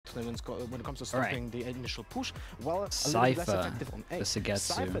when it comes to stopping the initial push. Well, Cypher, a little less effective on A. the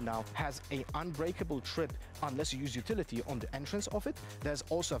Cypher now has a unbreakable trip unless you use utility on the entrance of it. There's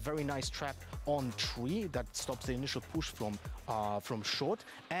also a very nice trap on tree that stops the initial push from short,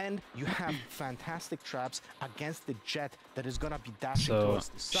 and you have fantastic traps against the jet that is gonna be dashing towards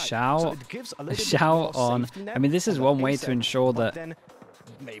the side. So it gives a little bit more on. safety I mean, this is one way to net, ensure but that then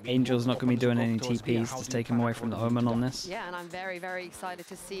maybe Angel's not going to be doing any towards B, TPs how to do take you him plan away from the accordingly Omen to on that? this. Yeah, and I'm very, very excited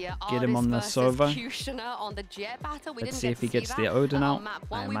to see Get him on the Sova. On the jet battle. Let's see if he gets the Odin out.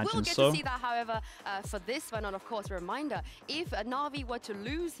 I imagine we will get so. to see that, however, for this one. And of course, a reminder, if Navi were to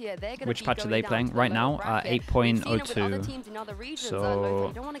lose here, they're going to Which patch are they playing right now? 8.02. So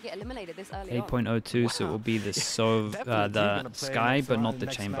you don't want to get eliminated this early 8.02, so it will be the the Sky, but not the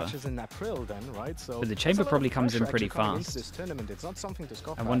Chamber. But the Chamber probably comes in pretty fast.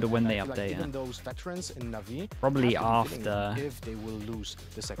 I wonder when they update it. Probably after.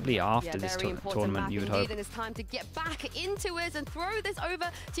 Probably after this tournament, you would hope. And it's time to get back into it and throw this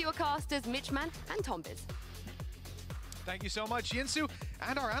over to your casters, Mitchman and Tombiz. Thank you so much, Yinsu,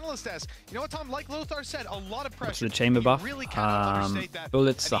 and our analyst desk. You know what, Tom? Like Lothar said, a lot of pressure. What's the chamber buff? Really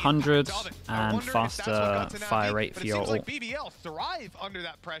bullets 100 and faster fire rate for your ult. Like BBL thrive under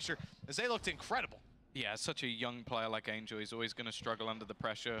that pressure, as they looked incredible. Yeah, such a young player like Angel, he's always going to struggle under the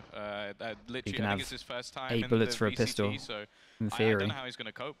pressure. Literally, can I have think it's his first time 8 in bullets the for a VCT, pistol, so in I theory. don't know how he's going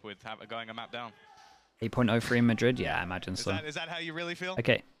to cope with going a map down. 8.03 in Madrid? Yeah, I imagine so. Is that how you really feel?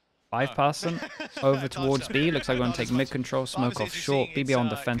 Okay, 5-person over towards B. Looks like we're going to take mid control, smoke off short, BBL on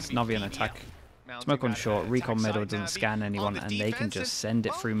defense, Navi on attack. Smoke on short, recon middle, doesn't scan anyone, and they can just send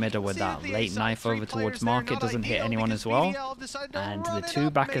it through middle with that late knife over towards market, doesn't hit anyone as well. And the two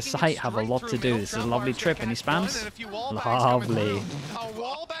back of sight have a lot to do. This is a lovely trip, and he spams. Lovely.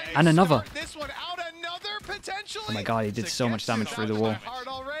 And another. Oh my god, he did so much damage through the wall.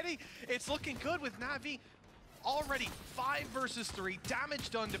 It's looking good with Navi. Already 5 versus 3,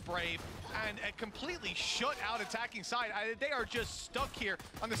 damage done to Brave, and a completely shut out attacking side. They are just stuck here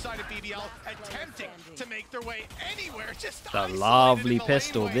on the side of BBL, attempting to make their way anywhere. Just that lovely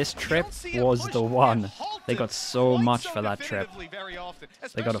pistol. This trip was the one. They got so much for that trip.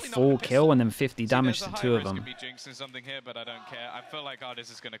 They got a full kill and then 50 damage to two of them. Could be jinxing something here, but I don't care. I feel like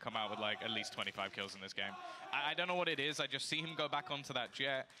Artis is going to come out with like at least 25 kills in this game. I don't know what it is. I just see him go back onto that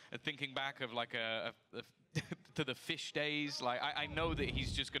jet, thinking back of like to the fish days. Like I know that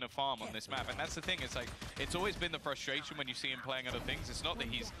he's just going to farm on this map, and that's the thing. It's like it's always been the frustration when you see him playing other things. It's not that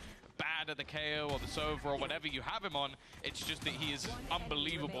he's bad at the KO or the Sova or whatever you have him on. It's just that he is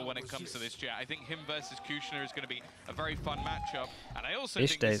unbelievable when it comes to this jet. I think him versus Kushner is going to be a very fun matchup, and I also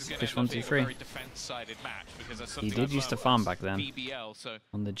think this is going to be a very defense-sided match because that's something he did used to farm back then BBL, so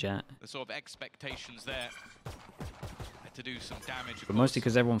on the jet. The sort of expectations there to do some damage, but mostly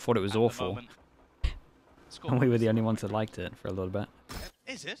because everyone thought it was awful. And we were the only ones that liked it for a little bit.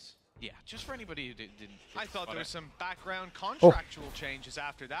 Is it? Yeah, just for anybody who didn't. I thought there was some background contractual changes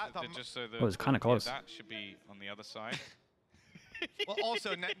after that. Just so it was kind of close. That should be on the other side. Well,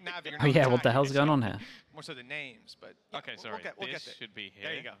 also, Navi. Oh yeah, what the hell's going on here? More so the names, but yeah, okay, sorry. We'll get this should be here.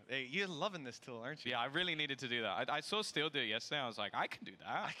 There you go. Hey, you're loving this tool, aren't you? Yeah, I really needed to do that. I saw Steel do it yesterday. I was like, I can do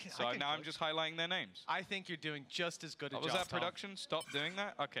that. So now I'm just highlighting their names. I think you're doing just as good a job. Was that production? Stop doing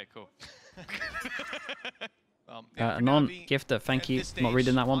that. Okay, cool. Non-gifter, thank you. Not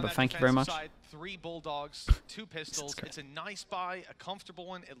reading that one, but thank you very much. 3 bulldogs, 2 pistols. It's a nice buy, a comfortable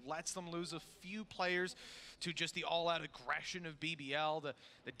one. It lets them lose a few players to just the all-out aggression of BBL,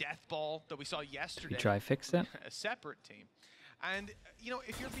 the death ball that we saw yesterday. You try fix it. A separate team, and you know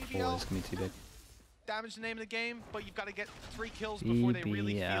if you're BBL, it's gonna be too big. Damage the name of the game, but you've got to get 3 kills before they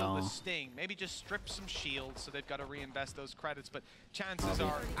really feel the sting. Maybe just strip some shields, so they've got to reinvest those credits, but chances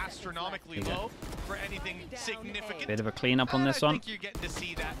are astronomically low for anything significant. Bit of a cleanup on this one. I think you're getting to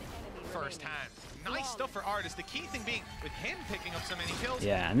see that firsthand. Nice stuff for Artis. The key thing being with him picking up so many kills.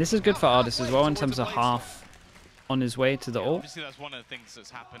 Yeah, and this is good for Artis as well in terms of half on his way to the ult. Obviously, that's one of the things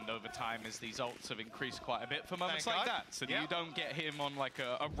that's happened over time is these ults have increased quite a bit for moments like that. So that you don't get him on like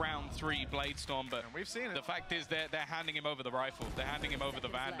a round 3 Bladestorm, but we've seen it. The fact is they're handing him over the rifle, they're handing him over the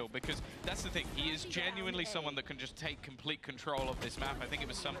Vandal, because that's the thing. He is genuinely someone that can just take complete control of this map. I think it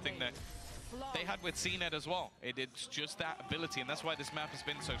was something that they had with CNET as well. It's just that ability, and that's why this map has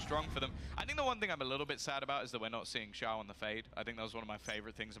been so strong for them. I think the one thing I'm a little bit sad about is that we're not seeing Xiao on the Fade. I think that was one of my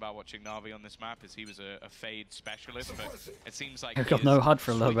favorite things about watching Navi on this map is he was a Fade specialist, but it seems like I've got no HUD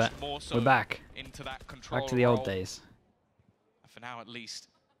for a little bit. We're back. Into that control back to the old days. For now, at least.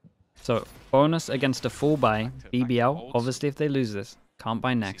 So, bonus against a full buy, BBL. Obviously, if they lose this, Can't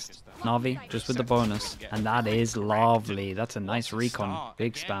buy next. Na'Vi, just with the bonus. And that is lovely. That's a nice recon.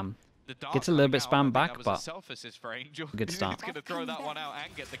 Big spam. Gets a little bit spam back, but good start. He's going to throw that one out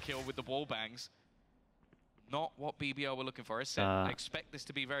and get the kill with the wall bangs. Not what BBL were looking for. I expect this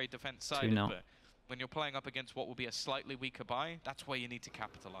to be very defense-sided, but when you're playing up against what will be a slightly weaker buy, that's where you need to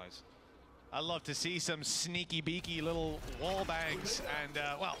capitalize. I love to see some sneaky beaky little wall bangs, and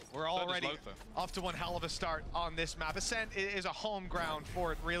well, we're already off to one hell of a start on this map. Ascent is a home ground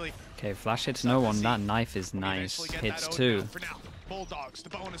for it, really. Okay, flash hits no one. That knife is nice. Hits 2. Bulldogs, the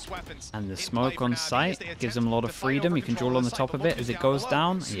bonus weapons. And the smoke on site gives them a lot of freedom. You can duel on the top of it as it goes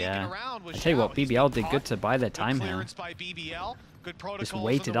down. Yeah. I tell you what, BBL did good to buy their time here. Just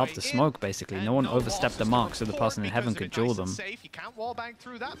waited out the smoke, basically. No one overstepped the mark, so the person in heaven could duel them. You can't wall bang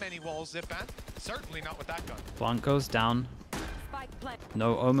through that many walls, Zipan. Certainly not with that gun. Plant goes down.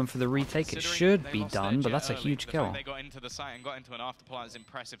 No omen for the retake. It should be done, but that's a huge kill. They got into the site and got into an afterplant is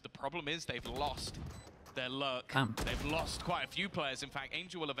impressive. The problem is they've lost their lurk. Damn. They've lost quite a few players. In fact,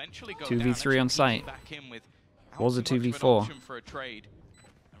 Angel will eventually go 2v3 on site. Was a 2v4. For a trade.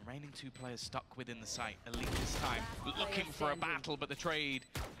 Remaining 2 players stuck within the site, Elite this time, looking for a battle, but the trade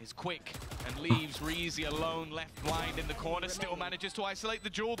is quick and leaves Reezy alone, left blind in the corner, still manages to isolate the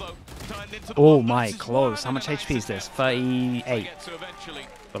duel though. Turned into the oh my, close. How much HP is this? 38.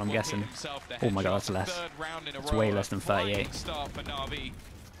 But I'm guessing. Oh my god, that's less. It's way less than 38.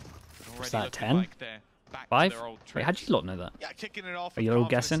 What's that, 10? 5? Wait, how'd you lot know that? Yeah, kicking it off. Are you all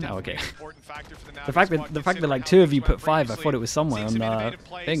guessing? Oh, okay. The fact that like 2 of you put 5, I thought it was somewhere on the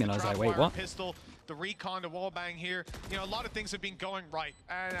thing, and I was like, wait, what? The recon to wall bang here. You know, a lot of things have been going right,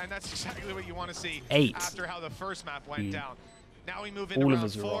 and that's exactly what you want to see. 8. After how the first map went down. Now we move into all of round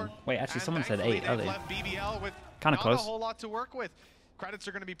us are 4. wrong. Wait, actually, someone said 8 earlier. Kind of close. A whole lot to work with. Credits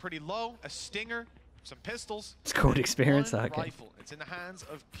are going to be pretty low. A stinger. Some pistols. It's called experience. Okay. Rifle. It's in the hands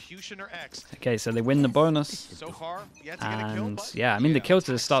of Kushner X. Okay, so they win the bonus. So far, yet to get a kill, but yeah, I mean the kill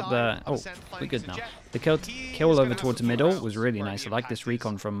to start the. Oh, we're good now. The kill over towards the middle was really nice. I like this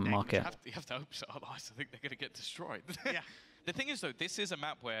recon from Market. You have to hope so, otherwise I think they're going to get destroyed. Yeah. The thing is though, this is a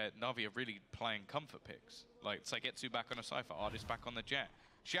map where Navi are really playing comfort picks. Like Saigetsu back on a Cypher, Artist back on the Jet.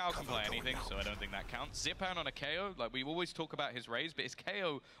 Xiao can play anything, so I don't think that counts. Zipan on a KO, like we always talk about his raise, but his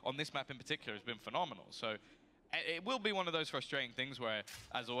KO on this map in particular has been phenomenal. So it will be one of those frustrating things where,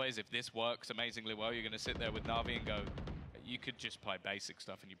 as always, if this works amazingly well, you're going to sit there with Navi and go, you could just play basic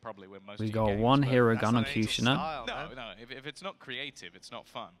stuff and you probably win most of your games. We got one hero gun on Kushner. No, if it's not creative, it's not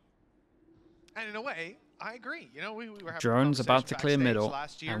fun. And in a way, I agree. You know, we were having Drone's about to clear middle,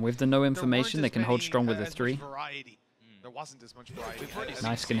 and with the no information, they can hold strong with a 3. There wasn't as much variety.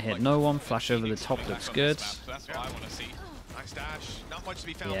 Nice, gonna hit no one. Flash over the top looks good. That's what I want to see. Nice dash. Not much to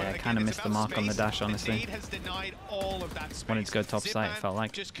be found. Yeah, kind of missed the mark on the dash, honestly. Has denied all of that space. Wanted to go top site, it felt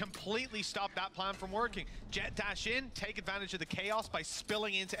like. Just completely stopped that plan from working. Jet dash in, take advantage of the chaos by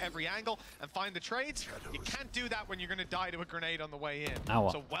spilling into every angle and find the trades. You can't do that when you're going to die to a grenade on the way in.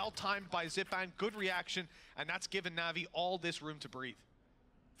 So well timed by Zipan, good reaction, and that's given Navi all this room to breathe.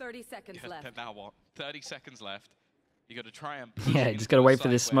 30 seconds left. Now what? 30 seconds left. You got to try and yeah, just got to wait for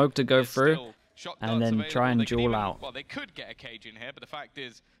this smoke to go through and then try and duel out. Well, they could get a cage in here, but the fact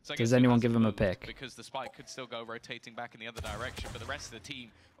is, does anyone give them a pick? Because the spike could still go rotating back in the other direction, but the rest of the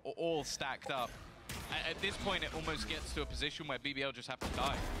team are all stacked up. At this point, it almost gets to a position where BBL just have to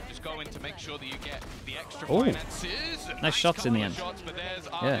die. Just go in to make sure that you get the extra finances. Nice shots in the end.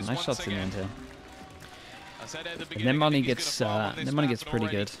 Yeah, nice shots in the end here. And their money gets pretty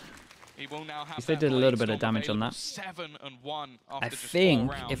good. If they did a little bit of damage on that. I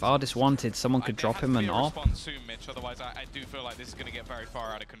think if Artist wanted, someone could drop him an AWP. Otherwise, I do feel like this is going to get very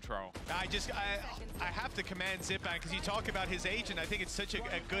far out of control. I have to commend Zipan because you talk about his agent. I think it's such a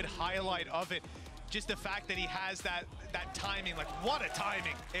good highlight of it. Just the fact that he has that timing, like what a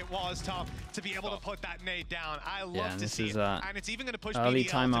timing it was, Tom, to be able to put that nade down. I love to see it. And it's even going to push early BBL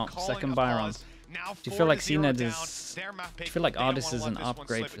timeout, second buy round. Do you feel like CNED is... Do you feel like Artist is an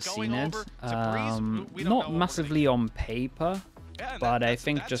upgrade for CNED? Not massively on paper, but I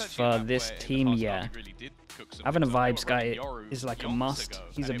think just for this team, yeah. Having a vibes guy is like a must.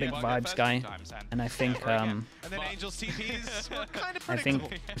 He's a big vibes guy, and I think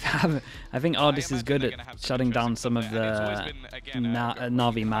I think Artist is good at shutting down some of the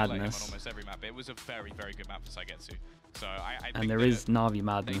Navi madness. It was a very, very good map for Saigetsu. So and there is Navi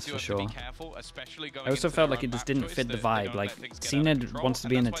madness for sure. I also felt like it just didn't fit the vibe. Like, CNED wants to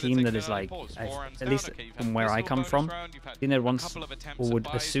be in a team that is like, at least from where I come from, CNED wants or would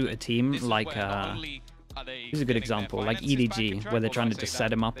suit a team like Here's a good example, like EDG, where they're trying to just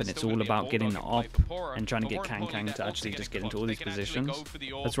set him up and it's all about getting the op and trying to get Kang to actually just get into all these positions.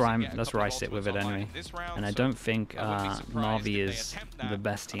 That's where I sit with it anyway. And I don't think NAVI is the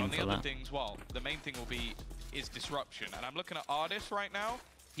best team for that. The main thing will be is disruption. And I'm looking at Ardis right now.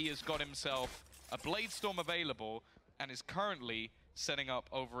 He has got himself a Blade Storm available and is currently setting up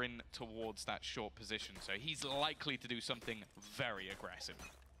over in towards that short position. So he's likely to do something very aggressive.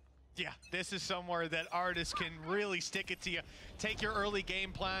 Yeah, this is somewhere that Ardis can really stick it to you. Take your early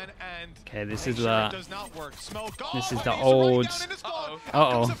game plan and okay, this is does not work. Smoke. This is the old.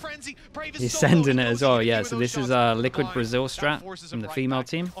 He's sending it as well. Yeah, so this is a Liquid Brazil strat from the female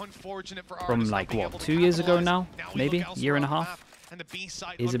team from like what, 2 years ago now, maybe year and a half.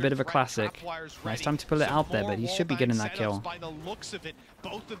 He's a bit of a classic. Nice time to pull it out there, but he should be getting that kill. By the looks of it,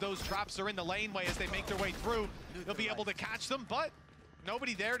 both of those traps are in the laneway as they make their way through. They'll be able to catch them, but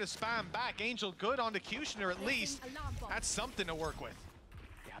nobody there to spam back. Angel good on the Kushner at least. That's something to work with.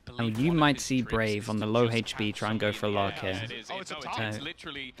 And you might see Brave on the low HP try and go for a lark here. I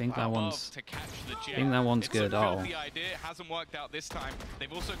think that one's good. Oh. The idea hasn't worked out this time.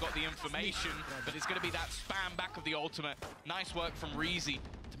 They've also got the information, but it's going to be that spam back of the ultimate. Nice work from Reezy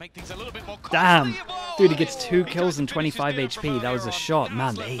to make things a little bit more costly. Damn, dude, he gets 2 kills and 25 HP. That was a shot,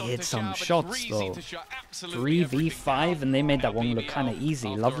 man. They hit some shots though. 3v5, and they made that one look kind of easy.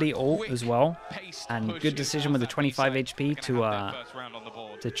 Lovely ult as well, and good decision with the 25 HP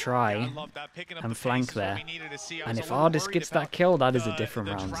to try and flank there. And if Ardis gets that kill, that is a different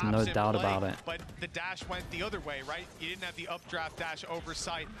round, no doubt about it. But the dash went the other way, right? You didn't have the updraft dash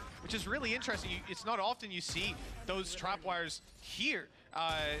oversight, which is really interesting. It's not often you see those trapwires here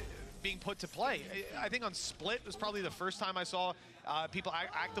being put to play. I think on Split was probably the first time I saw people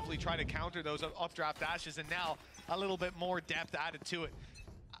actively try to counter those updraft dashes, and now a little bit more depth added to it.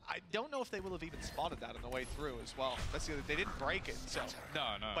 I don't know if they will have even spotted that on the way through as well. That's the other, they didn't break it, so no.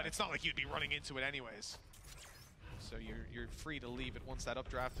 But it's not like you'd be running into it anyways. So you're free to leave it once that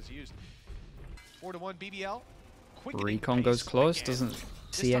updraft is used. 4-1 BBL. Recon goes close, doesn't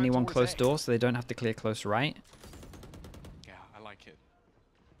see anyone close door, so they don't have to clear close right. Yeah, I like it.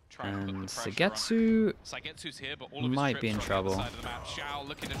 And Sagetsu here, but all of might be in trouble. Xiao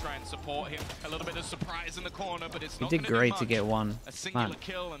looking to try and support him. A little bit of surprise in the corner, but it's he not did great to get one. A singular Man,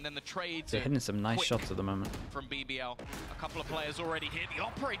 kill, and then the trades they're hitting some nice shots at the moment. From BBL. A couple of players already hit. The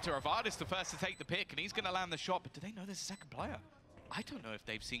operator of Ardis the first to take the pick, and he's going to land the shot. But do they know there's a second player? I don't know if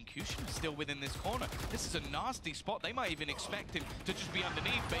they've seen Kushner still within this corner. This is a nasty spot. They might even expect him to just be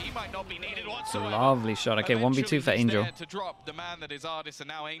underneath, but he might not be needed whatsoever. Lovely shot. Okay, 1v2 for Angel. To drop the man that is Ardis, and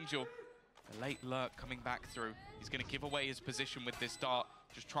now Angel. A late lurk coming back through. He's going to give away his position with this dart,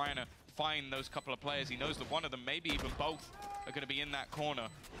 just trying to find those couple of players. He knows that one of them, maybe even both, are going to be in that corner.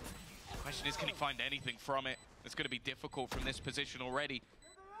 The question is, can he find anything from it? It's going to be difficult from this position already.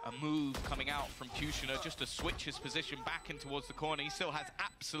 A move coming out from Kushner just to switch his position back in towards the corner. He still has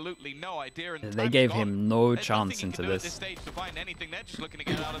absolutely no idea. And they gave him no chance into this. Stage to find anything. They're just looking to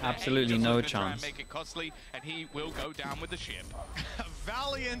get out of absolutely no chance. Make it costly, and he will go down with the ship. A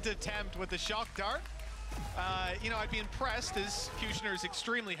valiant attempt with the shock dart. You know, I'd be impressed as Kushner is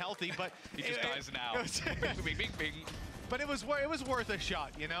extremely healthy, but he just dies now. Bing, bing, bing. But it was worth a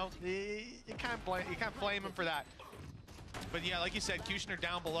shot. You know, you can't blame him for that. But yeah, like you said, Kushner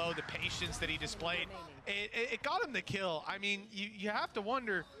down below, the patience that he displayed, it got him the kill. I mean, you have to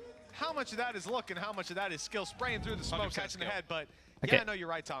wonder how much of that is luck and how much of that is skill. Spraying through the smoke, catching the head, but okay. Yeah, no, you're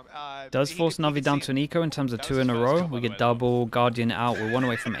right, Tom. Does force NAVI down to an eco in terms of 2 in a row. We get double Guardian out. We're 1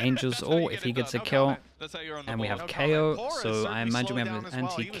 away from Angel's ult if he gets a kill. And we have KO, so I imagine we have an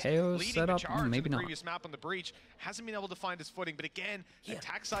anti-KO set up. Maybe not. Map on the breach hasn't been able to find his footing, but again,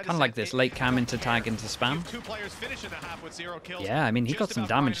 attack side kind of like this late cam into tag into spam. 2 players finish in the half with 0 kills. Yeah, I mean he got some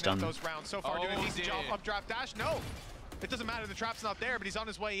damage done. So far, doing a decent job. Updraft dash, no. It doesn't matter, the trap's not there, but he's on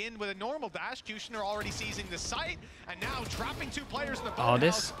his way in with a normal dash. Kushner already seizing the site, and now trapping 2 players in the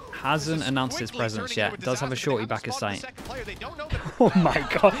Ardis hasn't announced his presence yet. Does have a shorty back his site. Oh my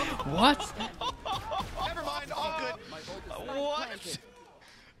god, what? Never mind, all good. What?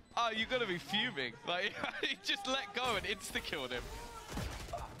 Oh, you gotta be fuming. Like, he just let go and insta-killed him.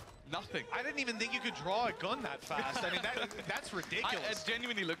 Nothing. I didn't even think you could draw a gun that fast. I mean, that's ridiculous. I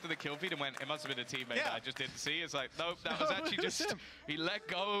genuinely looked at the kill feed and went, it must have been a teammate that I just didn't see. It's like, nope, that was actually just, he let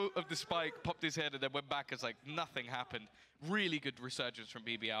go of the spike, popped his head, and then went back. It's like, nothing happened. Really good resurgence from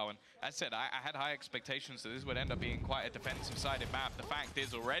BBL. And as I said, I had high expectations that this would end up being quite a defensive-sided map. The fact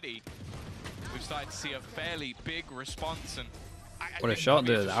is already, we've started to see a fairly big response. And what a shot,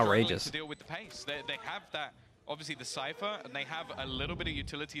 dude. Outrageous. To deal with the pace. They have that obviously the Cypher, and they have a little bit of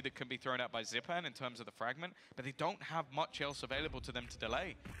utility that can be thrown out by Zipan in terms of the fragment, but they don't have much else available to them to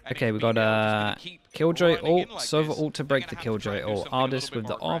delay. And Okay, we got Killjoy ult, Sova ult to break the Killjoy ult, Artist with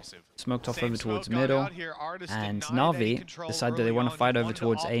the op, smoked off over towards middle, and Na'Vi decided that they want to fight over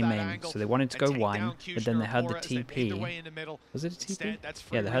towards A main, so they wanted to go wine, but then they heard the TP. Was it a TP?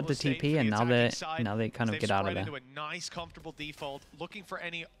 Yeah, they heard the TP, and now they kind of get out of there. A nice, comfortable default, looking for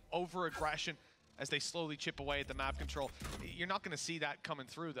any over-aggression as they slowly chip away at the map control. You're not going to see that coming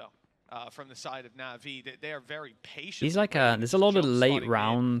through, though, from the side of Na'Vi. They are very patient. He's like there's a lot of late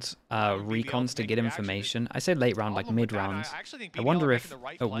round recons to get information. I say late round, like mid round. I wonder if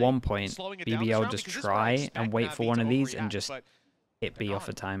at one point BBL just try and wait for one of these and just hit B off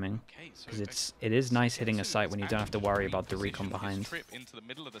the timing, because it is nice hitting a site when you don't have to worry about the recon behind.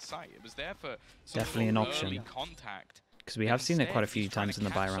 Definitely an option. Because we have seen it quite a few times in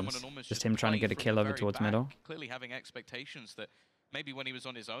the buy rounds. Just him trying to get a kill over towards middle. Clearly having expectations that maybe when he was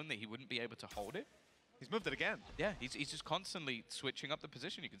on his own that he wouldn't be able to hold it. He's moved it again. Yeah, he's just constantly switching up the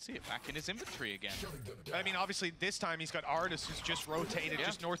position. You can see it back in his inventory again. I mean, obviously this time he's got Artist who's just rotated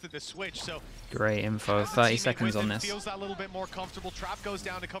just north of the switch. So great info. 30 seconds on this. Feels that little bit more comfortable. Trap goes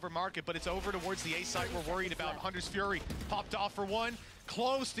down to cover market, but it's over towards the A site. We're worried about. Hunter's Fury popped off for one.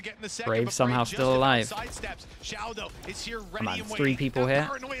 Close to getting the second. Brave somehow still alive. Come on, 3 people here.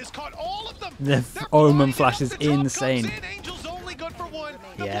 The Omen Flash is insane.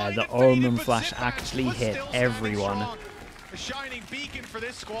 Yeah, the Omen Flash actually hit everyone. A shining beacon for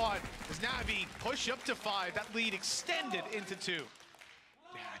this squad as Navi push up to 5. That lead extended into 2.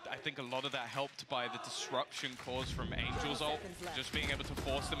 Yeah, I think a lot of that helped by the disruption caused from Angel's ult, just being able to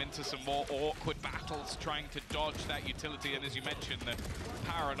force them into some more awkward battles, trying to dodge that utility. And as you mentioned, the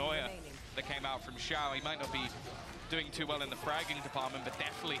paranoia that came out from Xiao, he might not be doing too well in the fragging department, but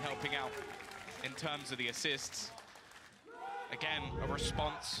definitely helping out in terms of the assists. Again, a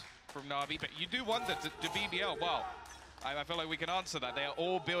response from Navi, but you do wonder, do BBL, well, I feel like we can answer that. They are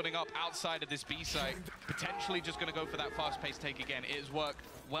all building up outside of this B site, potentially just going to go for that fast-paced take again. It has worked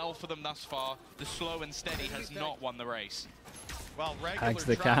well for them thus far. The slow and steady has not won the race. Well, Hags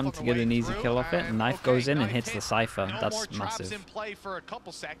the cam to get an easy kill off it, and Knife goes in and hits the Cypher. That's massive. In play for a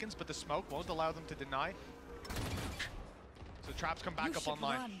couple seconds, but the smoke won't allow them to deny. So traps come back up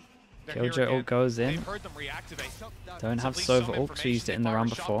online. Killjoy ult goes in. Don't have Sova ult, so used it in the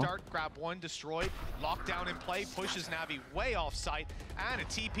round before. Grab one, destroyed. Lockdown in play, pushes Navi way off site, and a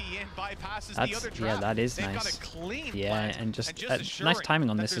TP in bypasses the other trap. Yeah, that is nice. Yeah, and just nice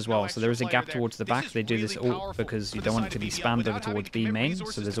timing on this as well. So there is a gap towards the back. They do this ult because you don't want it to be spammed over towards B main,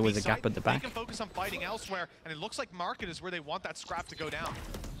 so there's always a gap at the back. They can focus on fighting elsewhere, and it looks like market is where they want that scrap to go down.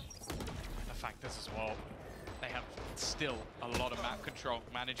 The fact this as well. They have still a lot of map control,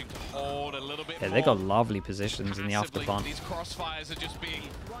 managing to hold a little bit more. Yeah, they got lovely positions in the afterpart. These crossfires are just being,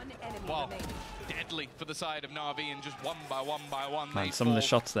 well, deadly for the side of Na'Vi, and just one by one. Man, some of the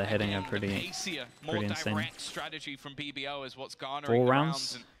shots they're hitting are pretty insane. Direct strategy from BBL is what's garnering 4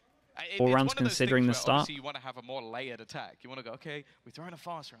 rounds. 4 rounds considering the start. You want to have a more layered attack. You want to go, okay, we're throwing a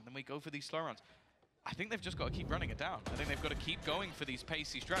fast round, then we go for these slow rounds. I think they've just got to keep running it down. I think they've got to keep going for these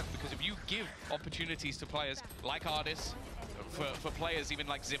pacey strats, because if you give opportunities to players like Artis, for players even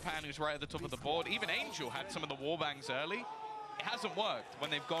like Zipan, who's right at the top of the board, even Angel had some of the warbangs early, it hasn't worked.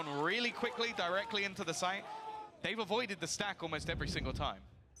 When they've gone really quickly directly into the site, they've avoided the stack almost every single time.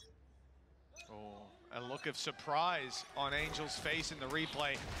 Oh, a look of surprise on Angel's face in the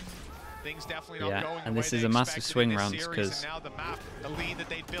replay. Things definitely not going and this is a massive swing round because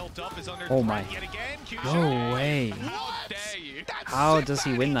oh my, no way. How does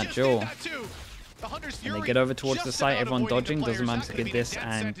he win that duel? And they get over towards the site, everyone dodging, doesn't manage to get this,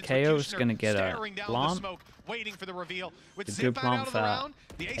 and KO's gonna get a plant. A good plant for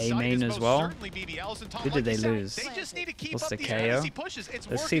A main as well. Who did they lose? What's the KO?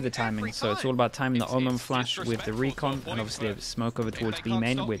 Let's see the timing. So it's all about timing the Omen Flash with the recon, and obviously a smoke over towards B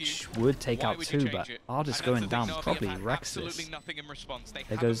main, which would take out 2, but Artist going down probably wrecks this.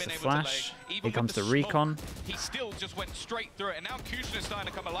 There goes the flash. Here comes the recon. He still just went straight through it, and now Kushner is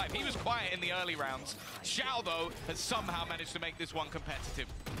starting to come alive. He was quiet in the early rounds. Xiao, though, has somehow managed to make this one competitive.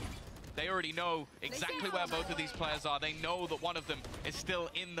 They already know exactly where both of these players are. They know that one of them is still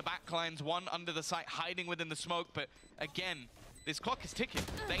in the backlines, one under the site, hiding within the smoke. But again, this clock is ticking.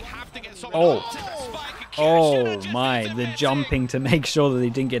 They have to get someone. Oh my, the jumping to make sure that they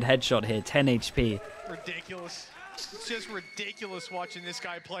didn't get headshot here. 10 HP. Ridiculous. It's just ridiculous watching this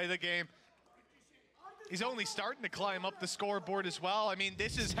guy play the game. He's only starting to climb up the scoreboard as well. I mean,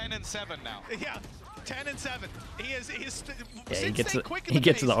 this is 10 and 7 now. Yeah. 10 and 7. He is yeah, he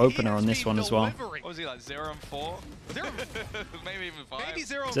gets to the opener on this one as well. What was he like, 0 and 4? 0 maybe even 5. Maybe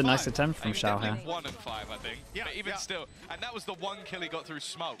 0 and 5. It's a nice attempt from Xiao here. 1 and 5, I think. Yeah, but even still, and that was the one kill he got through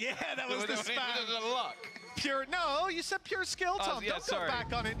smoke. Yeah, that was the spam. luck. Pure, no, you said pure skill, Tom. Yeah, Don't go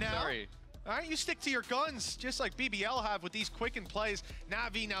back on it now. Sorry. All right, you stick to your guns, just like BBL have with these quicken plays.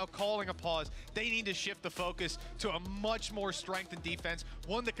 Navi now calling a pause. They need to shift the focus to a much more strengthened defense,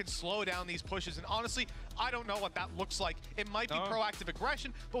 one that can slow down these pushes. And honestly, I don't know what that looks like. It might be proactive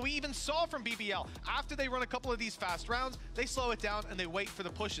aggression, but we even saw from BBL, after they run a couple of these fast rounds, they slow it down and they wait for the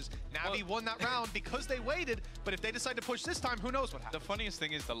pushes. Navi won that round because they waited, but if they decide to push this time, who knows what happens. The funniest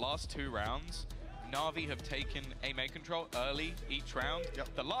thing is the last 2 rounds, Navi have taken a main control early each round.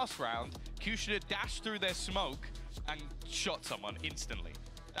 The last round, Q should have dashed through their smoke and shot someone instantly.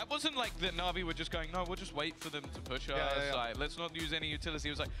 That wasn't like that Navi were just going, no, we'll just wait for them to push us. Like, let's not use any utility.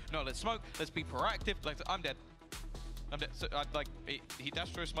 It was like, no, let's smoke, let's be proactive. Like, I'm dead. I'm dead. So, like, he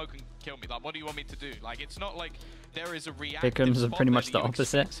dashed through a smoke and killed me. Like, what do you want me to do? Like, it's not like there is a reactive Pick'ems are pretty much the spot that you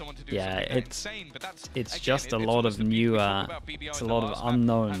expect opposite. someone to do Yeah, something insane, but that's, it's again, just a it's lot almost of the beauty new, we talked about BBL it's a in the lot of last map,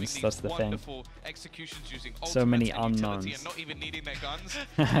 unknowns, having that's the these thing. wonderful executions using So many ultimates and utility unknowns. and not even needing their guns. He's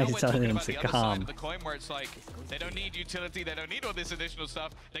Now we're telling talking them about to the other side calm. of the coin where it's like, they don't need utility, they don't need all this additional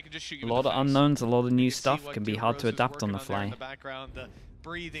stuff, they can just shoot you A in lot the of face. unknowns, a lot of new You can see stuff what can be Gil hard Rose to was adapt on working the there in fly. the background, the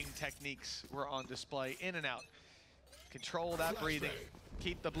breathing techniques were on display, in and out. Control that breathing,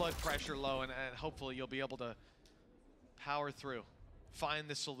 keep the blood pressure low, and hopefully you'll be able to power through. Find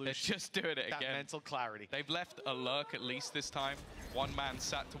the solution. They're just doing it that again. mental clarity. They've left a lurk at least this time. One man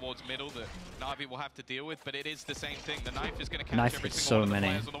sat towards middle that Navi will have to deal with, but it is the same thing. The knife is going to catch Knife every hits single so one of the many.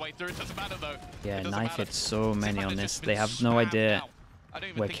 players on the way through. It doesn't matter though. Yeah, It doesn't knife matter. hits so many Zipan on has this. just They been have no spammed idea out. I don't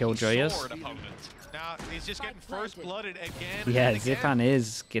even where think he Killjoy is. saw an opponent. Now he's just getting first blooded again. Yeah, and again. Zipan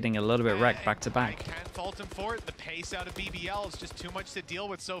is getting a little bit wrecked back to I back. can't fault him for it. The pace out of BBL is just too much to deal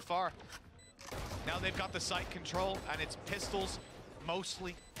with so far. Now they've got the site control, and it's pistols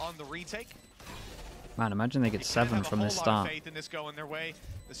mostly on the retake. Man, imagine they get 7 from the A start. lot of faith in this going their way.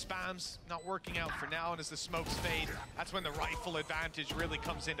 The spam's not working out for now, and as the smokes fade, that's when the rifle advantage really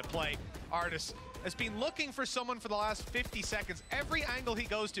comes into play. Artis has been looking for someone for the last 50 seconds. Every angle he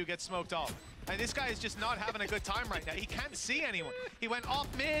goes to gets smoked off. And this guy is just not having a good time right now. He can't see anyone. He went off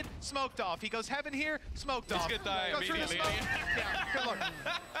mid, smoked off. He goes heaven here, smoked off. He's gonna die Go through the immediately. smoke. Yeah, good luck.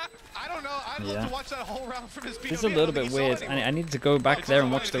 I don't know. I'd love to watch that whole round from his POV. It's a little bit weird. I need to go back there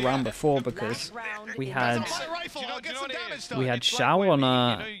and watch the round before because we had Xiao on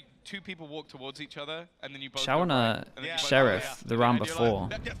a two people walk towards each other, and then you both Xiao go on right, a and then you both Sheriff go left. the round And you're before.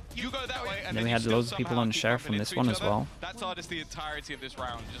 like, you go that way, and then we you had still loads of people somehow on keep Sheriff bumping from this into one each as other. well. That's Artis the entirety of this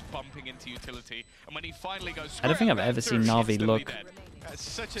round, just bumping into utility. And when he finally goes, I don't think I've ever seen Navi look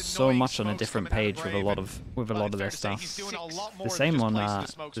so much on a smokes different coming out page with a Brave, lot of their fair to say, stuff. he's doing a lot more The than same just on placing the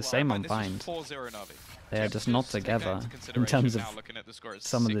smokes the well. same on This was Bind. 4-0 Navi. They are just not Take that together into in consideration terms of now, looking at the score, it's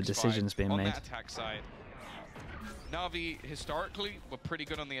some of the 6-5 decisions being on made. that attack side. Navi historically were pretty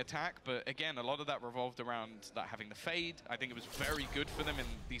good on the attack, but again, a lot of that revolved around that having the fade. I think it was very good for them in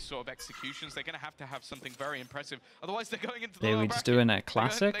these sort of executions. They're going to have something very impressive. Otherwise, they're going into the They lower were just bracket. doing a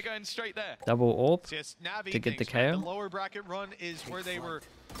classic They're going straight there. double orb Just Navi to get the thinks, man, KO. The lower bracket run is where they were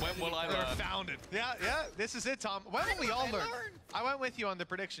When will I learn? founded. Yeah, this is it, Tom. When will we all learn? I went with you on the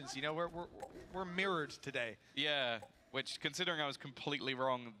predictions. You know, we're mirrored today. Yeah, which, considering I was completely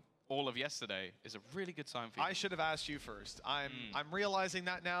wrong all of yesterday, is a really good sign for you. I should have asked you first. I'm realizing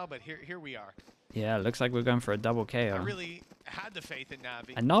that now, but here we are. Yeah, it looks like we're going for a double I KO. really had the faith in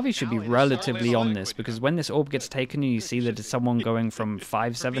Navi. And Navi should be Now it is relatively starting on to this look because when this orb gets taken and you see that it's someone going from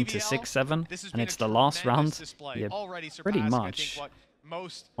 5-7 to 6-7 This has and been it's a the last tremendous round, display, you're already pretty surpassing, I much think, what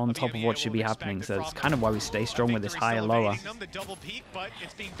most on of top of EMEA what should be would have happening. So expected it's from kind of them. why we stay strong with this Victory higher still lower. evading them, the double peak, but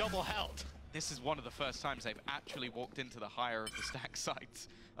it's being double held. This is one of the first times they've actually walked into the higher of the stack sites.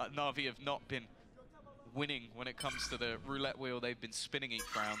 Navi have not been winning when it comes to the roulette wheel they've been spinning each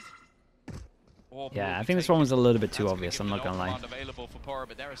round. Yeah, I think this one was a little bit too obvious, I'm not gonna lie. Available for Pora,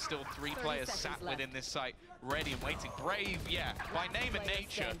 but there are still 3 players sat within this site, ready and waiting. Brave, yeah, by name and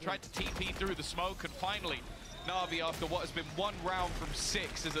nature, tried to TP through the smoke, and finally, Navi, after what has been 1 round from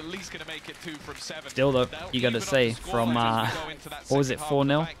 6, is at least going to make it 2 from 7. Still though, They'll you gotta even up say, the score from, line as we go into that what was it, second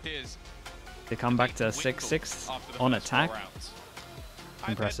half. 4-0? The fact is, They come back to they dwindled 6-6 after the on first 4 attack. rounds.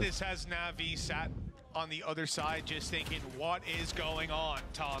 Impressive. I bet this has Navi sat on the other side just thinking, what is going on,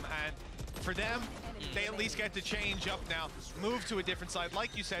 Tom? And for them, they at least get to change up now, move to a different side.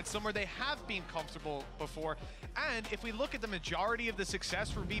 Like you said, somewhere they have been comfortable before. And if we look at the majority of the success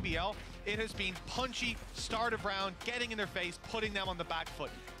for BBL, it has been punchy, start of round, getting in their face, putting them on the back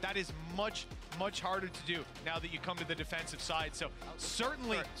foot. That is much harder to do now that you come to the defensive side. So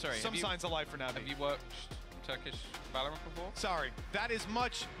certainly some signs of life for NAVI. Have you worked Turkish Valorant before? Sorry, that is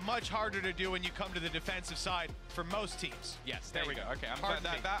much harder to do when you come to the defensive side for most teams. Yes, there we go. Okay,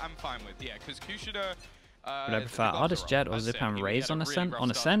 that I'm fine with. Yeah, because Kushida. Would I prefer Artist Jet or Zip and Raze on Ascent?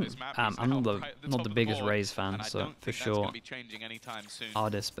 On Ascent, I'm not the biggest Raze fan, so for sure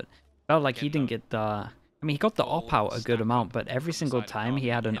Artist, but felt like he didn't get the... I mean, he got the op out a good amount, but every single time he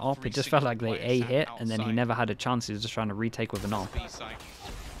had an op, it just felt like they A hit, and then he never had a chance. He was just trying to retake with an op.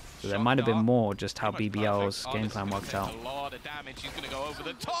 So there might have been more just how BBL's game plan worked out.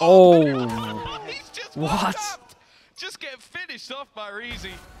 Oh! What? Just get finished off by Reezy.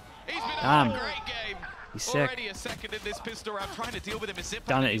 He's been Damn. a great game. He's sick. Already a second in this pistol round, trying to deal with him.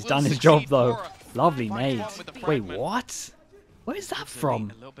 He's done his job though. Lovely nade. Wait, what? Where's that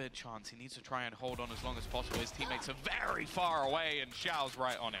from? A little bit of chance. He needs to try and hold on as long as possible. His teammates are very far away, and Xiao's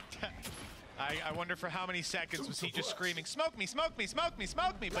right on him. I wonder for how many seconds was he just screaming, smoke me, smoke me, smoke me,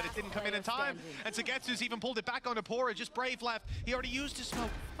 smoke me, but it didn't come in time. And Sagetsu's even pulled it back onto Pora, just Brave left. He already used his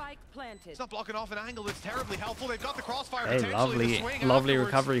smoke. Spike planted. It's not blocking off an angle that's terribly helpful. They've got the crossfire Hey, lovely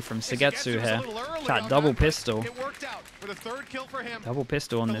recovery from Sagetsu here. That double pistol. It worked out with a third kill for him. Double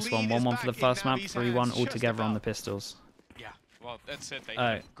pistol on this one. 1-1 for the first map, 3-1 all together on the pistols. Yeah, well, that's it. They had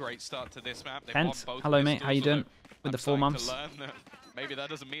a great start to this map. Hence, hello mate, how you doing with the 4 months? Maybe that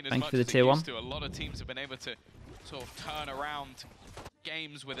doesn't mean as Thank much you for the as tier 1. A lot of teams have been able to sort of turn around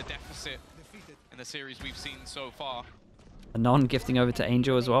games with a deficit in the series we've seen so far. Anon gifting over to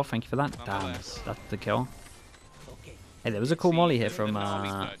Angel as well. Thank you for that. Damn, that's the kill. Hey, there was a cool molly here from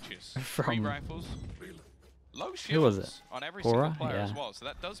Low shields who was it? On every Pora? single player Yeah. as well. So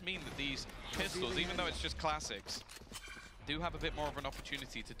that does mean that these pistols, even though it's just classics, do have a bit more of an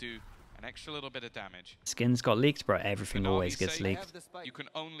opportunity to do an extra little bit of damage. Skins got leaked, bro. Everything always gets leaked. You can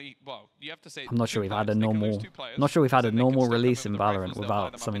only, well, you have to say. I'm not sure we've had a normal. Release in Valorant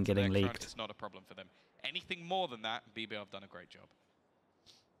without something getting leaked. It's not a problem for them. Anything more than that, BBL have done a great job.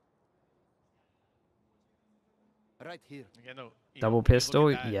 Right here. Double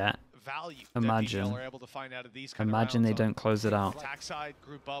pistol, yeah. Imagine they don't close it out. Attack side,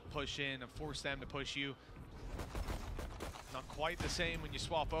 group up, push in, and force them to push you. Not quite the same when you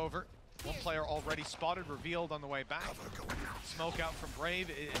swap over. One player already spotted, revealed on the way back. Smoke out from Brave.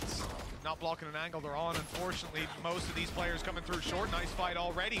 It's not blocking an angle they're on. Unfortunately, most of these players coming through short. Nice fight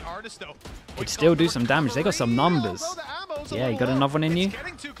already. Artist, though. Could still do some damage. They got some numbers. Yeah, you got another one in you?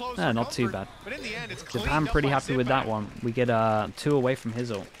 Not too bad. Japan pretty happy with that one. We get 2 away from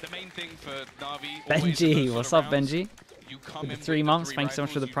his ult. The main thing for NAVI, Benji, what's up, Benji? 3 months, thanks so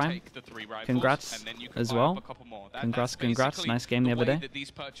much for the prime. Congrats as well. Congrats. Nice game the other day.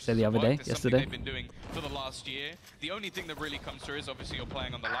 Say the other day, yesterday. They've been doing for the last year. The only thing that really comes through is obviously you're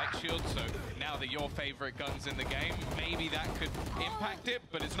playing on the light shield, so now that your favorite gun's in the game, maybe that could impact it,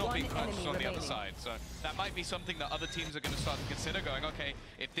 but it's not being purchased on the other side. So that might be something that other teams are going to start to consider, going, okay,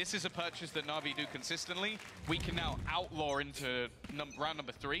 if this is a purchase that NAVI do consistently, we can now outlaw into round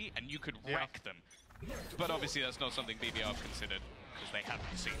number 3, and you could wreck them. But obviously that's not something BBL have considered, because they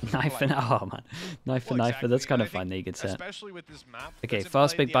haven't seen. Knife and oh man, knife and knife, but that's kind of fun. They get set. Especially with this map. Okay,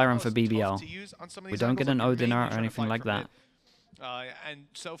 first big buy run for BBL. We don't get an Odin or anything like that. And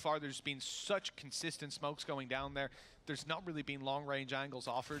so far there's been such consistent smokes going down there. There's not really been long range angles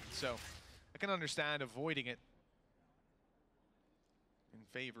offered, so I can understand avoiding it in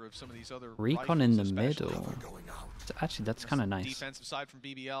favor of some of these other recon in the middle. Actually, that's kind of nice. Defensive side from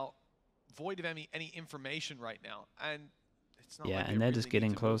BBL. Void of any information right now, and it's not yeah, and they're just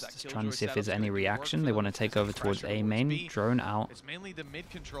getting close, just trying to see if there's any reaction. They want to take over towards A main, drone out. It's mainly the mid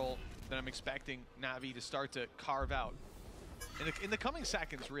control that I'm expecting NAVI to start to carve out in the coming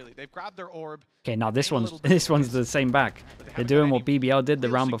seconds. Really, they've grabbed their orb. Okay, now this one's the same back. They're doing what BBL did the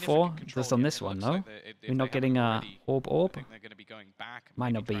round before, just on this one. No, we're not getting a orb.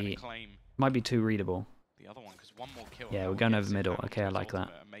 Might not be. Might be too readable. Yeah, we're going over middle. Okay, I like that.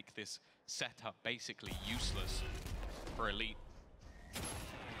 Make this setup basically useless for Elite.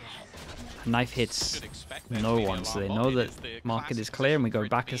 Knife hits no one, so they know that market is clear, and we go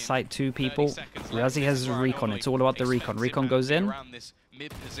back to site 2 people. Razi has a recon. It's all about the recon. Recon goes in.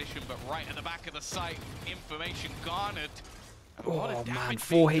 Mid position, but right at the back of the site, information garnered. Oh man,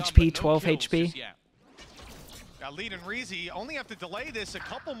 4 HP, 12 HP. Elite and Reezy only have to delay this a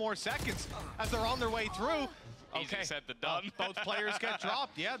couple more seconds as they're on their way through. Okay. said than done. Both players get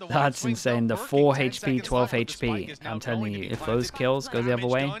dropped. Yeah, the That's insane. The 4 HP, 12 HP. I'm telling you, if those kills go the other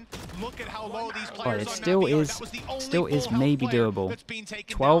way, but it still is maybe doable.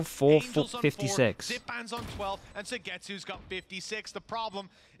 12, 4, 56. Zipban's on 12, and Sugetsu's got 56. The problem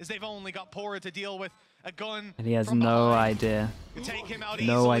is they've only got Pora to deal with. A gun And he has no idea.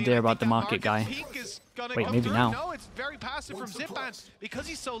 No idea about the market guy. Wait, maybe now. No, it's very passive from Zipban. Because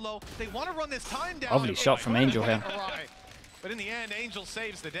he's so low, they want to run this time down. Lovely shot from Angel here. But in the end, Angel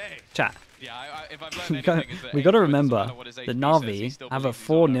saves the day. Chat. Yeah, if I've learned anything, is that We got to Angel remember doesn't matter what his that HP Navi says, he still have a believes he's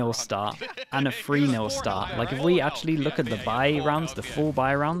on 4-0 run. start and a 3-0 start. Like, if we actually look at the buy rounds, the full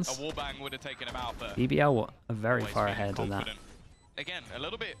buy rounds, A wallbang would have taken him out, but BBL are very always far feeling ahead of that. confident. Again, a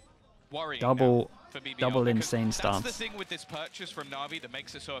little bit worrying Double now for BBL, double because insane that's stance. the thing with this purchase from Navi that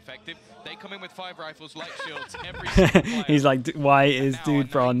makes it so effective. They come in with 5 rifles, light shields, every single player. He's like, why is Now, Dude a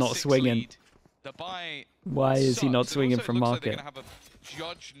Bra not 9-6 swinging? lead. The buy Why is he not sucks. It swinging also from looks like market? they're gonna have a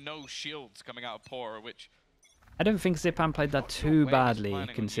judge no shields coming out of Pora, which I don't think Zipan played that too way he's badly, planning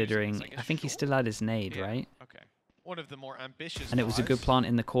on considering using this, like, I think he still had his nade, yeah, right? Okay. One of the more ambitious And it was a good buys. plant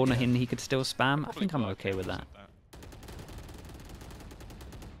in the corner, and he could still spam. I Probably think I'm Clark okay with said that.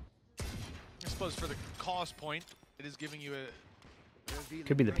 I suppose for the cost point, it is giving you a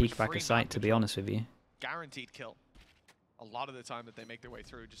Could be the peak back of sight, to be honest with you. guaranteed kill. A lot of the time that they make their way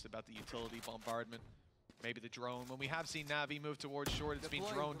through, just about the utility bombardment. Maybe the drone. When we have seen Navi move towards short, it's been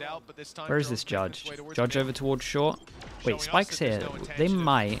droned out, but this time... Where is drone's this making Judge? its way towards Judge mid. over towards short. Showing Wait, us Spike's that here. there's no They intention of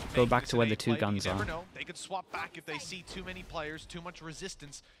might go making back this to an where the eight 2 play, guns you never are. know. They could swap back if they see too many players, too much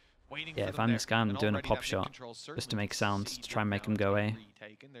resistance waiting Yeah, for if them I'm there. this guy, I'm And doing a already pop that mid shot control just to certainly make sounds, sees to try and make round him go away.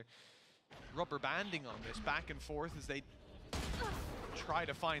 retaken. They're rubber banding on this, back and forth as they try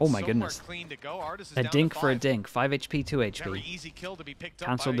to find Oh my somewhere goodness. clean to go. Artis is A down dink to for a 5. dink. 5 HP, 2 Very HP. easy kill to be picked up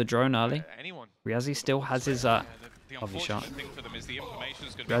Cancelled by, the drone early. anyone. Riazzi still has his The Lovely shot. unfortunate thing for them is the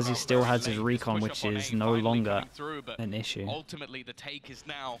information's gonna be Riazzi out still very has his late. This recon, push which up on is A no finally longer coming through, but an issue. ultimately the take is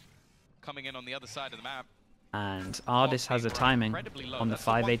now coming in on the other side of the map. And Ardis has a timing on the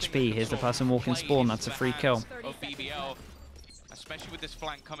 5 HP. Here's the person walking spawn. That's a free kill. Of BBL, especially with this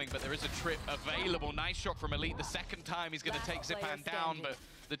flank coming, but there is a trip available. Nice shot from Elite. The second time he's going to take Zipan down, but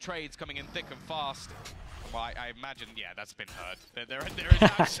the trade's coming in thick and fast. Well, I imagine, yeah, that's been heard. There is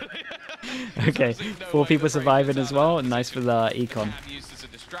absolutely... Okay, 4 people surviving as well. Nice for the econ.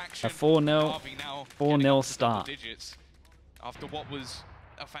 A 4-0 4-0 start. After what was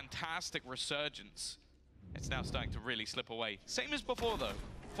a fantastic resurgence, it's now starting to really slip away. Same as before, though.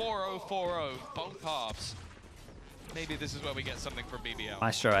 4-0, 4-0, both halves. Maybe this is where we get something from BBL.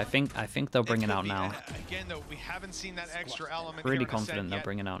 Maestro, I think they'll bring it out now. Again, though, we haven't seen that extra element. Really here in confident Ascent they'll yet.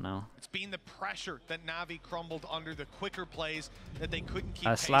 bring it out now. It's been the pressure that Navi crumbled under, the quicker plays that they couldn't keep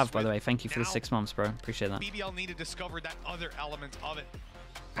pace Slav, by with. the way, thank you for the Now, 6 months, bro. Appreciate that. BBL need to discover that other element of it.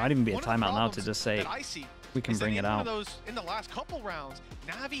 Might even be a One of the timeout now to problems just say that I see we can is that bring in it one out. of those, in the last couple rounds,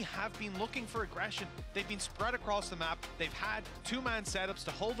 Navi have been looking for aggression. They've been spread across the map. They've had 2-man setups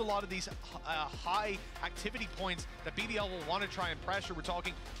to hold a lot of these high activity points that BBL will want to try and pressure. We're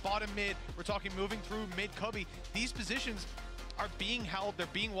talking bottom mid, we're talking moving through mid cubby. These positions are being held, they're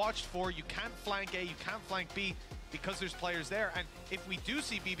being watched for. You can't flank A, you can't flank B because there's players there. And if we do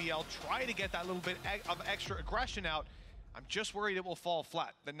see BBL try to get that little bit of extra aggression out, I'm just worried it will fall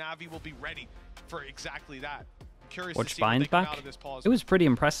flat. The Navi will be ready for exactly that. I'm curious Watch to see what they Bind come back. out of this pause. It was pretty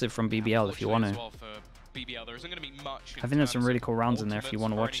impressive from BBL if you want As to. well for BBL, there isn't going to be much. I think there's some really cool rounds in there if you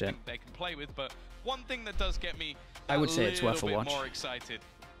want to watch it. They can play with, but one thing that does get me I would say it's worth a little watch. bit more excited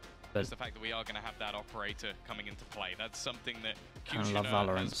But is the fact that we are going to have that operator coming into play. That's something that I love Kushner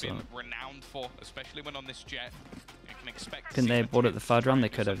Valorant, has been so- renowned for, especially when on this jet. You can expect to Couldn't see they him have bought it to the third round? They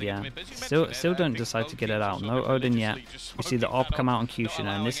do could have, something yeah. with it. But as you Still mentioned it, I don't think decide both to get it teams out. are No sort of Odin yet. religiously just We see the smoking op that come up, out on not Kushner, and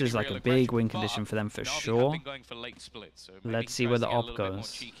allowing this any is like a real big aggression. win But condition for them for Navi have sure. been going for late splits, so maybe Let's he see where tries the to get a op little bit more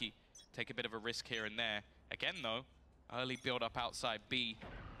goes. cheeky, take a bit of a risk here and there. Again, though, early build up outside B.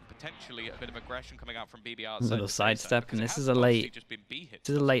 Potentially a bit of aggression coming out from BB outside. Little the sidestep, backside, because and it this has is a mostly late- just been B hits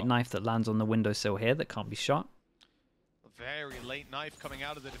This is a so late far. knife that lands on the windowsill here that can't be shot. Very late knife coming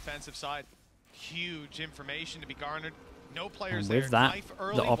out of the defensive side. Huge information to be garnered. No players And with there. that, Knife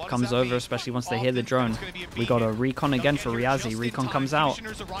early. the op What does comes that over, mean? especially once they hear the Often drone. it's gonna be a We B got a hit. recon They'll again get for here Riazzi. just in Recon time. comes out.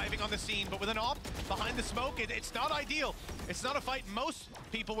 Commissioners arriving on the scene, but with an op behind the smoke, it's not ideal. It's not a fight most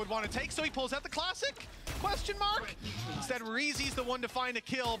people would want to take, so he pulls out the classic? Question mark? Instead, Reezy's the one to find a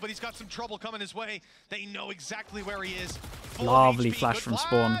kill, but he's got some trouble coming his way. They know exactly where he is. 4 Lovely HP, flash good from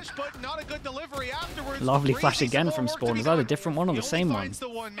Spawn. flash, but not a good delivery afterwards. Lovely flash Reezy, again some from more work Spawn. to be Is that a done. different one or He the only same one? finds the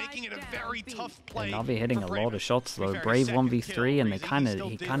one, making it a very tough play. Navi hitting for a Brave. lot of shots To be though. fair, Brave second 1v3, kill. and Reezy,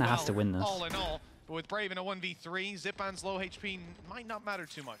 he still kind of has to did win this. all in all, But with Brave in a 1v3, Zipan's low HP might not matter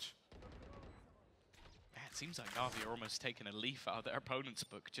too much. Man, it seems like Na'Vi are almost taking a leaf out of their opponent's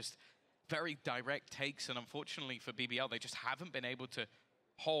book. Just very direct takes, and unfortunately for BBL, they just haven't been able to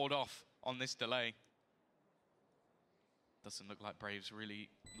hold off on this delay. Doesn't look like Brave's really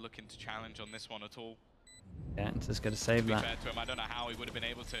looking to challenge on this one at all. Yeah, it's just going to save that. To be fair to him, I don't know how he would have been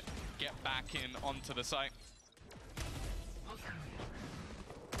able to get back in onto the site.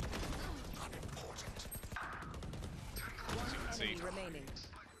 As you can see,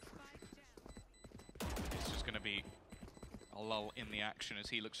 it's just going to be a lull in the action as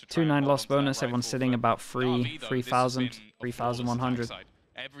he looks to try 2-9 loss bonus. Everyone's sitting about 3,000, 3,100.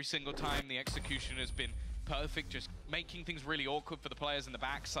 Every single time the execution has been perfect, just making things really awkward for the players in the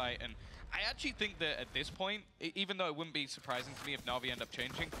backside. And I actually think that at this point, even though it wouldn't be surprising to me if Na'Vi end up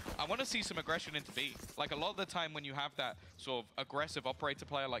changing, I want to see some aggression into B. Like a lot of the time when you have that sort of aggressive operator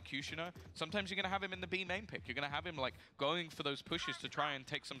player like Kushner, sometimes you're going to have him in the B main pick. You're going to have him like going for those pushes to try and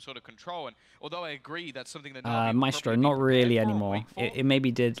take some sort of control. And although I agree that's something that Na'Vi Maestro, not really anymore. It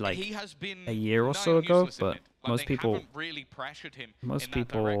maybe did like a year or so ago, but most people really pressured him. Most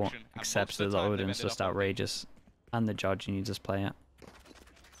people accept that the Odin's just outrageous, and the judge, and you just play it.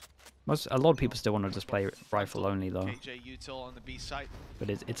 A lot of people still want to just play rifle only though. On the B site. But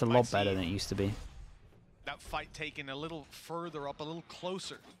it's a lot better than it used to be. That fight taken a little further up, a little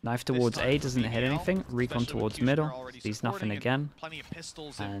closer. Knife towards A doesn't hit anything. Recon towards middle sees nothing again. Plenty of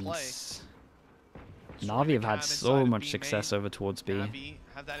pistols in And play. Na'Vi have had so much success over towards B. NAVI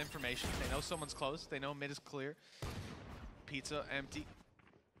have that information. They know someone's close. They know mid is clear. Pizza empty.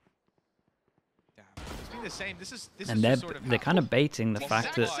 It's been the same. And they're kind of baiting the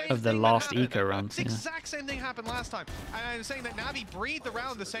fact of the last eco rounds. The exact same thing happened last time. And I'm saying that NAVI breathed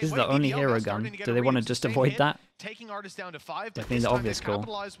around the same way. This is the only hero gun. Do they want to just avoid that? Taking Artist down to 5, but Definitely this the time obvious they goal.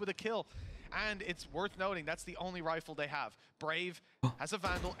 capitalized with a kill. And it's worth noting that's the only rifle they have. Brave has a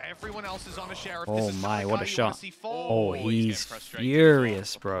Vandal. Everyone else is on a Sheriff. Oh my, what a shot. Oh, he's frustrated.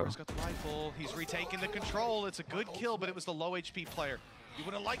 furious, bro. He's got the rifle. He's retaking the control. It's a good kill, but it was the low HP player. You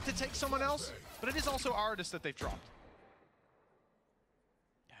would have liked to take someone else, but it is also Artist that they've dropped.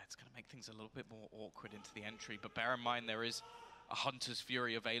 Yeah, it's going to make things a little bit more awkward into the entry, but bear in mind there is a Hunter's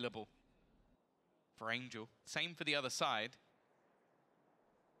Fury available for Angel. Same for the other side.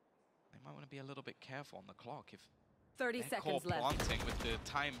 They might want to be a little bit careful on the clock if 30 seconds left. Planting with the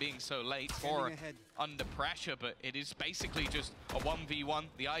time being so late or under pressure, but it is basically just a 1v1.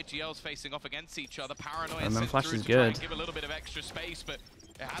 The IGLs facing off against each other. Paranoia And then sent Flash through is to try and good. give a little bit of extra space, but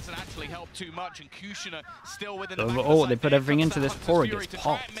it hasn't actually helped too much. And Kushner still within Oh, the back oh, of they the put side. everything There into comes this the before it Hunter's gets Fury to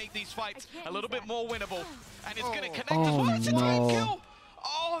try popped. and make these fights a little bit more winnable. And it's going to connect Oh, as well. It's a team no. kill.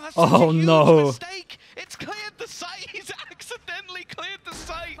 Oh, that's Oh, such a huge no. mistake. It's cleared the site. He's accidentally cleared the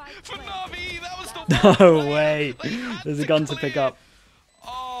site for Na'Vi. That was the No one player way. they had There's a to gun to pick clear. up.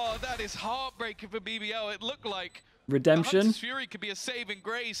 Oh, that is heartbreaking for BBL. It looked like Redemption? Hunter's Fury could be a saving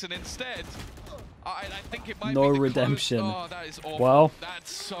grace, and instead, I think it might No be the redemption. Oh, that is awful. Well.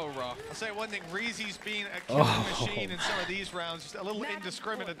 That's so rough. I'll say one thing, Reezy's been a killing machine in some of these rounds, just a little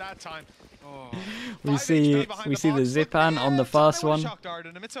indiscriminate at that time. Oh. We see the Zipan on the first one.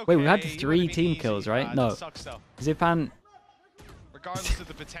 Wait, we had 3 team kills, right? No. Zipan Regardless of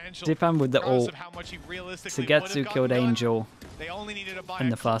the potential, Zipan with the regardless ult. of how much he realistically would have Sugetsu gotten killed done, Angel they only needed to buy in a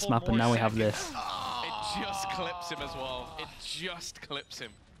the first couple map, and more now we have seconds. this. It just clips him as well. It just clips him.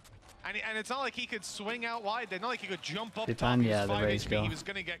 And it's not like he could swing out wide. It's not like he could jump up Zipan, top. He was yeah, the 5 raise HP. go. He was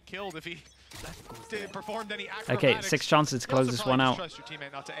going to get killed if he performed any acrobatics. Okay, 6 chances to close this one out. Trust your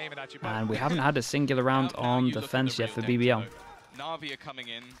teammate not to aim it at you, but And we haven't had a singular round Now on you look at defense the yet for real BBL. data, though. Na'Vi are coming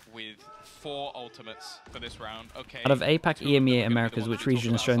in with 4 ultimates for this round. Okay. Out of APAC, 2 of them are EMEA, gonna be Americas, the which ones we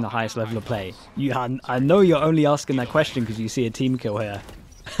region talk is showing the about. highest level of play? I know you're only asking that question because you see a team kill here.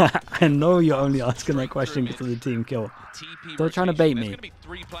 I know you're only asking that question because of the team kill. TP They're trying to bait rotation. me. There's gonna be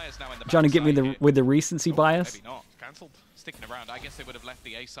 3 players now in the Trying to get me backside here. with the recency bias. Maybe not. Cancelled. Sticking around. I guess they would have left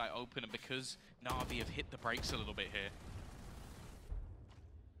the A site open, and because Na'Vi have hit the brakes a little bit here.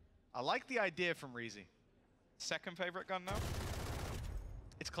 I like the idea from Reezy. Second favorite gun now?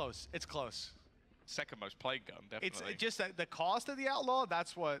 It's close. It's close. Second most played gun, definitely. It's just that the cost of the Outlaw,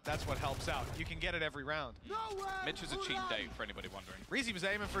 that's what helps out. You can get it every round. Mitch is a cheap date for anybody wondering. Reezy was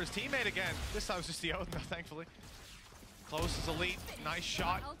aiming for his teammate again. This time it was just the Odin, though, thankfully. Close as elite. Nice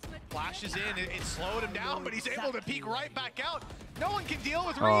shot. Flashes in. It slowed him down, but he's able to peek right back out. No one can deal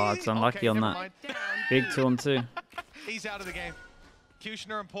with Reezy. Oh, it's unlucky Okay, on never that. mind. Big 2-on-2. He's out of the game.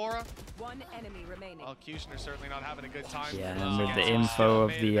 Kushner and Pora. One enemy remaining. Well, Kushner certainly not having a good time. Yeah, Once and with again, the so info of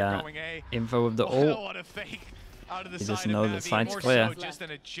made the it, they're going A. info of the Oh, ult. what a fake. out of the You side just of know Navi, the side's more clear. so just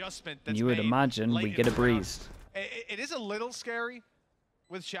an adjustment that's You would made imagine late we in get a the round. breeze. It is a little scary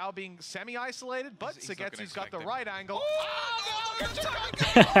with Xiao being semi-isolated, but He's not gonna Sagetsu's got the expect it. right angle.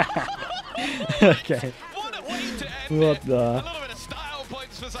 Okay. What a way to end What it. the? A little bit of style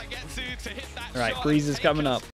points for Sagetsu to hit that Right, shot breeze and is take coming us up.